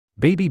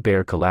Baby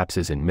bear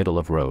collapses in middle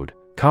of road.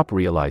 Cop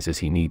realizes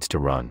he needs to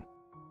run.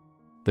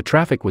 The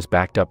traffic was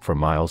backed up for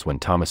miles when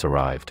Thomas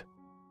arrived.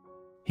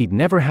 He'd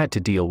never had to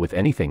deal with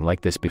anything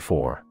like this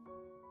before.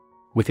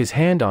 With his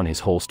hand on his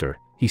holster,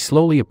 he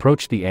slowly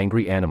approached the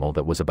angry animal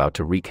that was about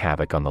to wreak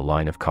havoc on the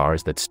line of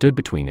cars that stood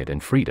between it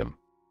and freedom.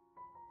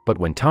 But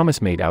when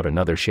Thomas made out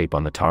another shape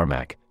on the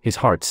tarmac, his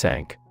heart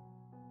sank.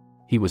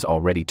 He was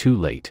already too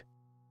late.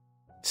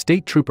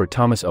 State Trooper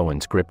Thomas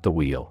Owens gripped the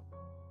wheel.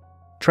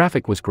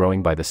 Traffic was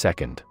growing by the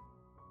second.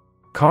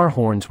 Car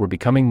horns were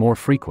becoming more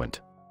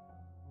frequent.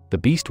 The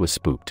beast was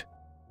spooked.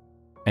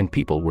 And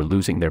people were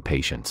losing their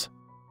patience.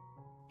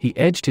 He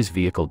edged his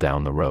vehicle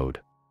down the road.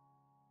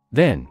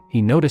 Then,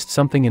 he noticed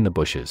something in the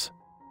bushes.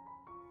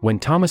 When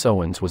Thomas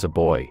Owens was a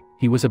boy,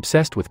 he was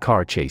obsessed with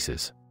car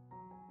chases.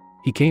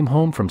 He came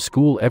home from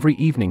school every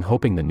evening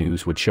hoping the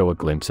news would show a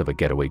glimpse of a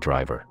getaway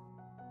driver.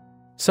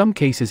 Some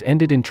cases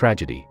ended in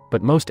tragedy,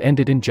 but most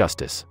ended in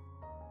justice.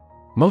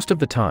 Most of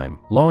the time,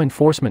 law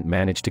enforcement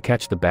managed to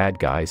catch the bad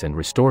guys and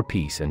restore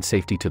peace and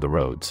safety to the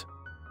roads.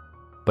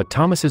 But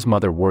Thomas's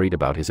mother worried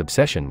about his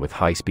obsession with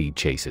high-speed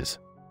chases.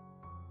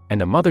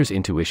 And a mother's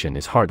intuition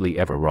is hardly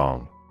ever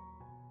wrong.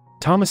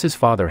 Thomas's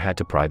father had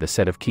to pry the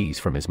set of keys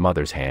from his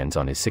mother's hands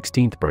on his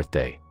 16th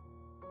birthday.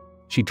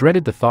 She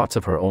dreaded the thoughts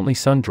of her only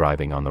son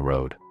driving on the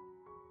road.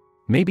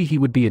 Maybe he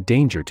would be a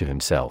danger to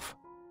himself.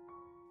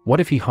 What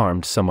if he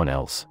harmed someone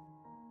else?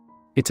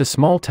 It's a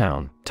small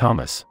town,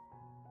 Thomas.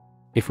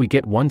 If we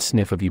get one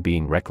sniff of you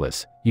being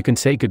reckless, you can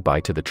say goodbye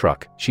to the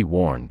truck, she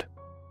warned.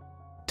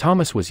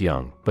 Thomas was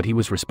young, but he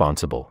was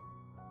responsible.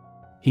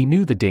 He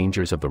knew the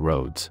dangers of the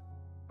roads.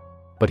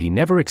 But he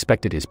never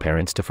expected his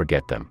parents to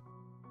forget them.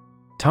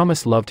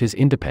 Thomas loved his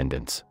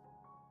independence.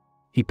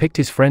 He picked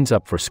his friends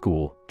up for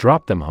school,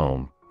 dropped them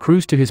home,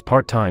 cruised to his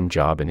part-time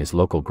job in his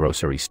local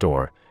grocery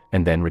store,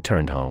 and then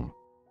returned home.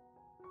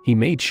 He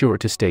made sure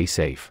to stay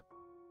safe.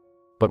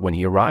 But when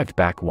he arrived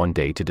back one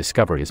day to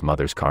discover his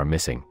mother's car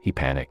missing, he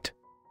panicked.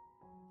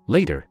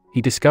 Later,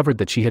 he discovered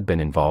that she had been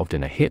involved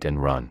in a hit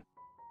and run.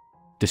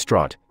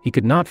 Distraught, he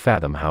could not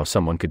fathom how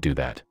someone could do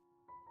that.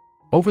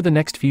 Over the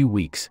next few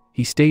weeks,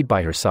 he stayed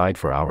by her side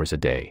for hours a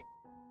day.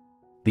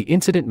 The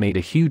incident made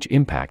a huge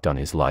impact on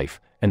his life,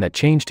 and that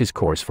changed his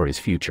course for his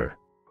future.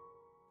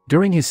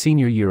 During his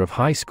senior year of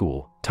high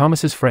school,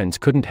 Thomas's friends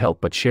couldn't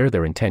help but share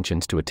their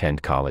intentions to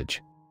attend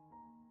college.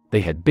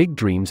 They had big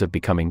dreams of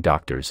becoming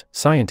doctors,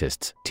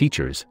 scientists,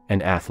 teachers,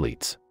 and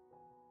athletes.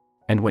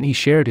 And when he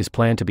shared his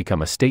plan to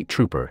become a state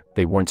trooper,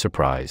 they weren't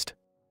surprised.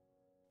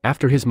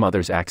 After his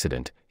mother's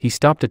accident, he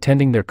stopped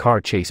attending their car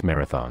chase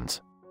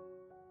marathons.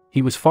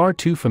 He was far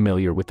too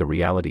familiar with the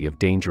reality of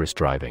dangerous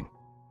driving.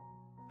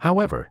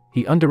 However,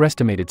 he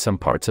underestimated some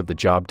parts of the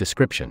job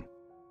description.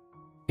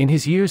 In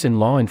his years in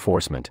law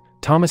enforcement,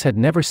 Thomas had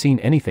never seen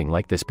anything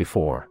like this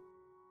before.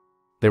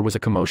 There was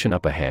a commotion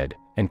up ahead,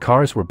 and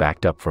cars were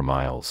backed up for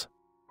miles.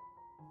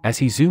 As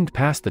he zoomed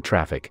past the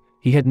traffic,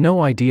 he had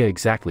no idea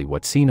exactly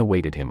what scene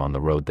awaited him on the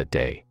road that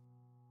day.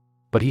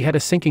 But he had a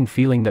sinking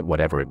feeling that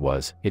whatever it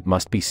was, it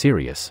must be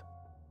serious.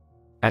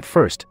 At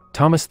first,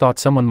 Thomas thought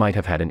someone might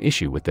have had an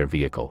issue with their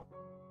vehicle.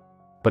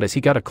 But as he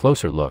got a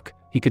closer look,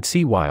 he could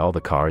see why all the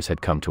cars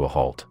had come to a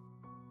halt.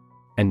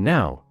 And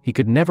now, he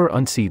could never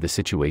unsee the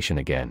situation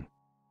again.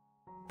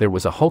 There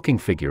was a hulking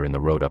figure in the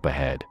road up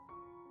ahead.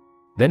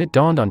 Then it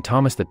dawned on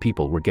Thomas that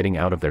people were getting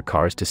out of their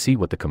cars to see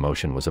what the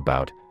commotion was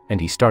about,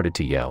 and he started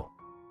to yell.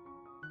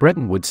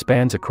 Brettonwood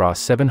spans across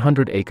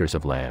 700 acres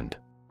of land.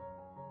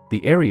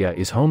 The area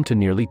is home to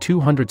nearly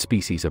 200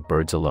 species of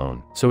birds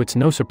alone, so it's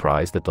no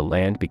surprise that the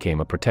land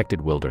became a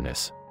protected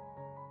wilderness.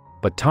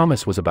 But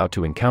Thomas was about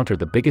to encounter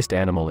the biggest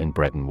animal in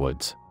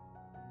Brettonwoods.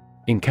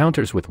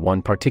 Encounters with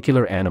one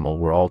particular animal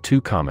were all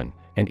too common,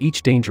 and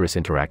each dangerous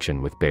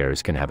interaction with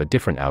bears can have a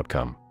different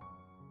outcome.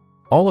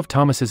 All of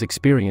Thomas's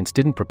experience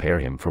didn't prepare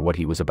him for what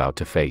he was about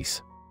to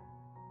face.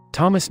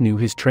 Thomas knew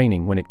his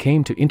training when it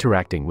came to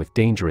interacting with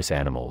dangerous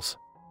animals.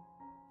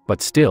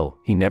 But still,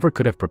 he never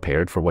could have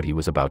prepared for what he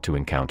was about to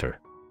encounter.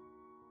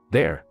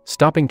 There,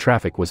 stopping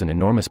traffic, was an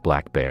enormous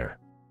black bear.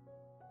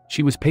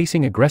 She was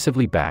pacing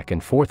aggressively back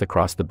and forth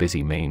across the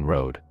busy main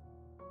road.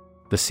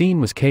 The scene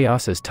was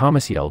chaos as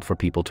Thomas yelled for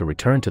people to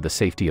return to the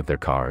safety of their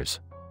cars.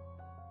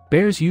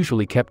 Bears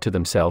usually kept to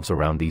themselves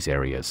around these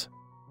areas.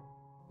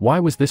 Why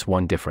was this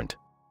one different?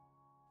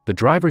 The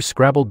drivers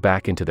scrabbled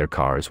back into their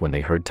cars when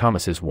they heard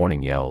Thomas's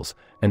warning yells,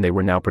 and they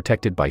were now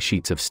protected by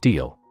sheets of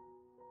steel.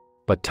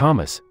 But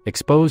Thomas,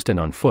 exposed and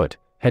on foot,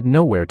 had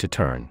nowhere to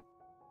turn.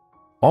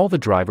 All the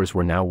drivers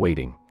were now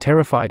waiting,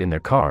 terrified in their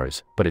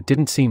cars, but it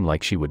didn't seem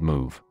like she would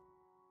move.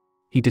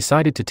 He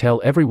decided to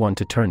tell everyone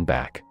to turn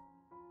back.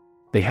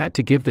 They had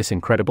to give this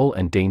incredible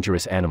and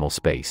dangerous animal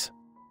space.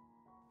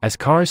 As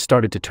cars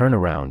started to turn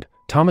around,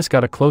 Thomas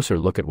got a closer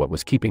look at what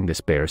was keeping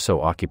this bear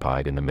so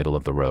occupied in the middle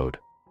of the road.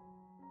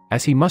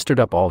 As he mustered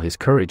up all his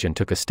courage and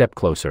took a step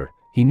closer,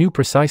 he knew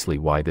precisely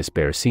why this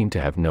bear seemed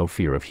to have no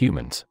fear of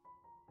humans.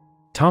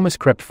 Thomas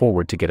crept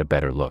forward to get a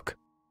better look.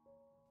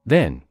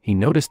 Then, he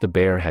noticed the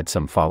bear had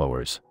some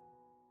followers.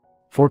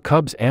 4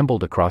 cubs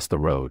ambled across the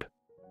road.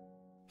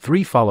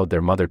 3 followed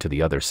their mother to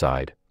the other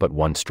side, but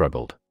 1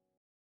 struggled.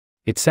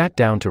 It sat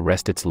down to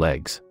rest its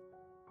legs.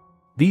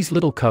 These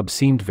little cubs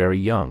seemed very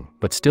young,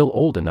 but still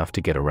old enough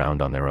to get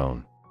around on their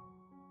own.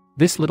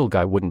 This little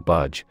guy wouldn't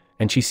budge,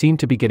 and she seemed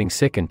to be getting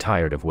sick and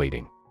tired of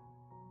waiting.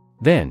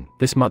 Then,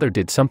 this mother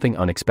did something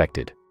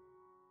unexpected.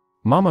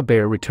 Mama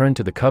Bear returned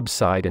to the cub's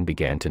side and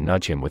began to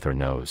nudge him with her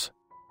nose.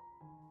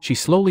 She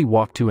slowly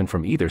walked to and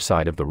from either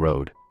side of the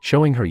road,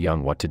 showing her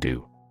young what to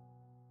do.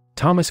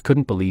 Thomas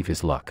couldn't believe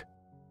his luck.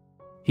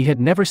 He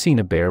had never seen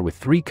a bear with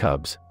 3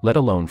 cubs, let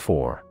alone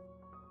 4.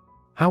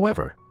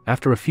 However,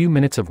 after a few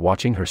minutes of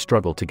watching her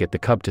struggle to get the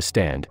cub to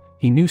stand,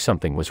 he knew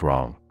something was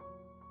wrong.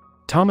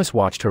 Thomas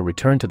watched her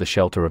return to the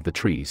shelter of the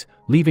trees,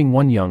 leaving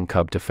 1 young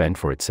cub to fend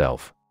for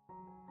itself.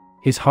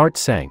 His heart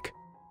sank.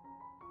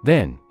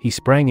 Then, he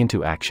sprang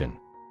into action.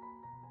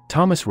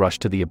 Thomas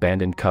rushed to the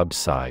abandoned cub's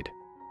side.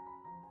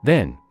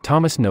 Then,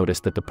 Thomas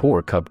noticed that the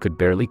poor cub could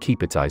barely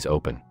keep its eyes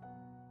open.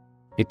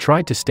 It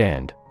tried to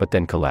stand, but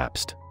then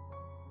collapsed.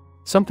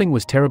 Something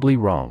was terribly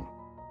wrong.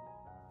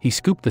 He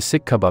scooped the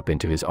sick cub up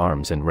into his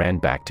arms and ran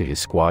back to his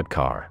squad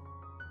car.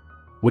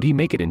 Would he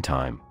make it in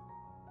time?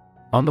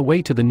 On the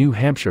way to the New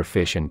Hampshire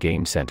Fish and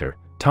Game Center,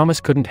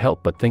 Thomas couldn't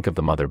help but think of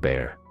the mother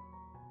bear.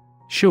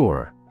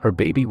 Sure, her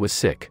baby was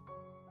sick.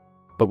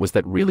 But was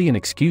that really an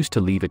excuse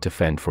to leave it to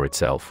fend for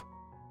itself?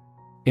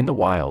 In the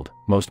wild,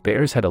 most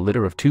bears had a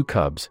litter of 2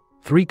 cubs,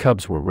 3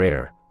 cubs were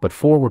rare, but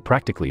 4 were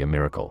practically a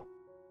miracle.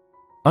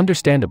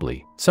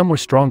 Understandably, some were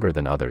stronger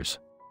than others.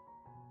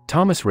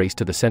 Thomas raced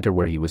to the center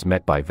where he was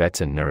met by vets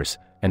and nurse,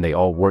 and they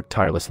all worked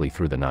tirelessly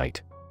through the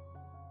night.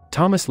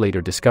 Thomas later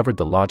discovered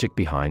the logic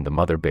behind the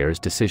mother bear's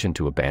decision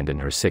to abandon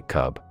her sick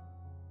cub.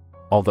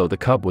 Although the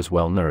cub was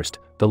well nursed,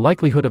 the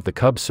likelihood of the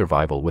cub's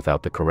survival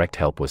without the correct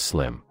help was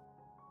slim.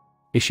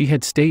 If she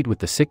had stayed with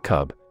the sick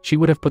cub, she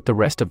would have put the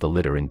rest of the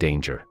litter in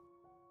danger.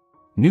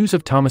 News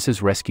of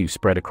Thomas's rescue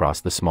spread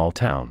across the small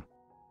town.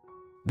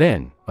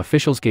 Then,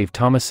 officials gave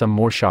Thomas some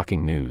more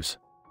shocking news.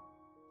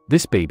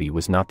 This baby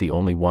was not the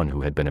only one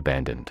who had been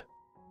abandoned.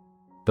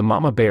 The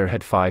mama bear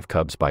had 5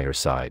 cubs by her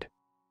side.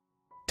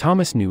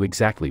 Thomas knew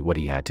exactly what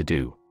he had to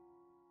do.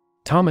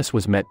 Thomas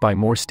was met by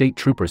more state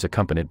troopers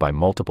accompanied by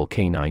multiple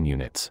canine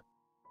units.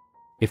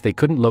 If they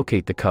couldn't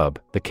locate the cub,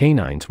 the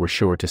canines were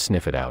sure to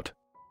sniff it out.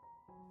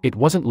 It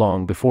wasn't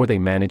long before they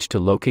managed to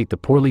locate the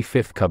poorly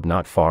 5th cub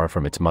not far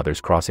from its mother's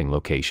crossing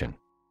location.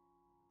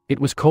 It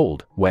was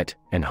cold, wet,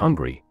 and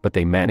hungry, but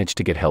they managed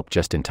to get help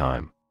just in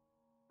time.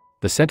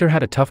 The center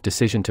had a tough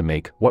decision to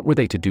make. What were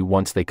they to do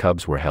once the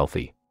cubs were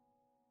healthy?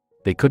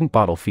 They couldn't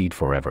bottle feed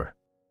forever.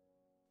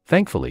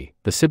 Thankfully,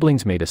 the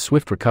siblings made a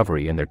swift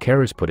recovery and their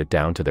carers put it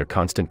down to their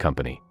constant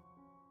company.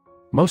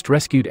 Most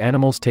rescued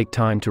animals take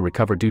time to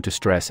recover due to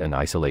stress and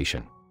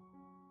isolation.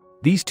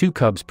 These 2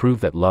 cubs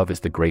prove that love is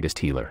the greatest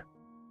healer.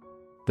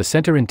 The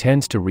center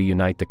intends to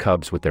reunite the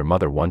cubs with their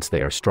mother once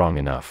they are strong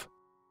enough.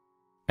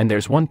 And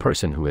there's one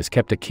person who has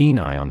kept a keen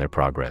eye on their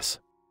progress.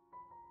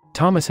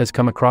 Thomas has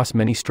come across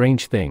many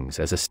strange things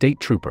as a state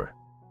trooper.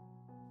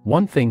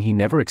 One thing he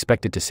never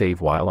expected to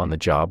save while on the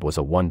job was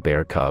a 1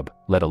 bear cub,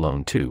 let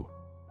alone 2.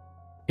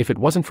 If it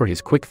wasn't for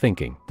his quick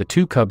thinking, the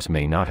 2 cubs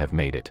may not have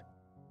made it.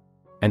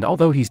 And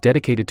although he's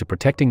dedicated to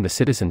protecting the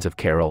citizens of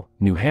Carroll,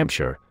 New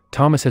Hampshire,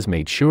 Thomas has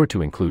made sure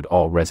to include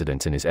all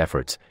residents in his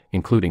efforts,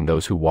 including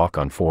those who walk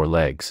on 4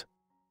 legs.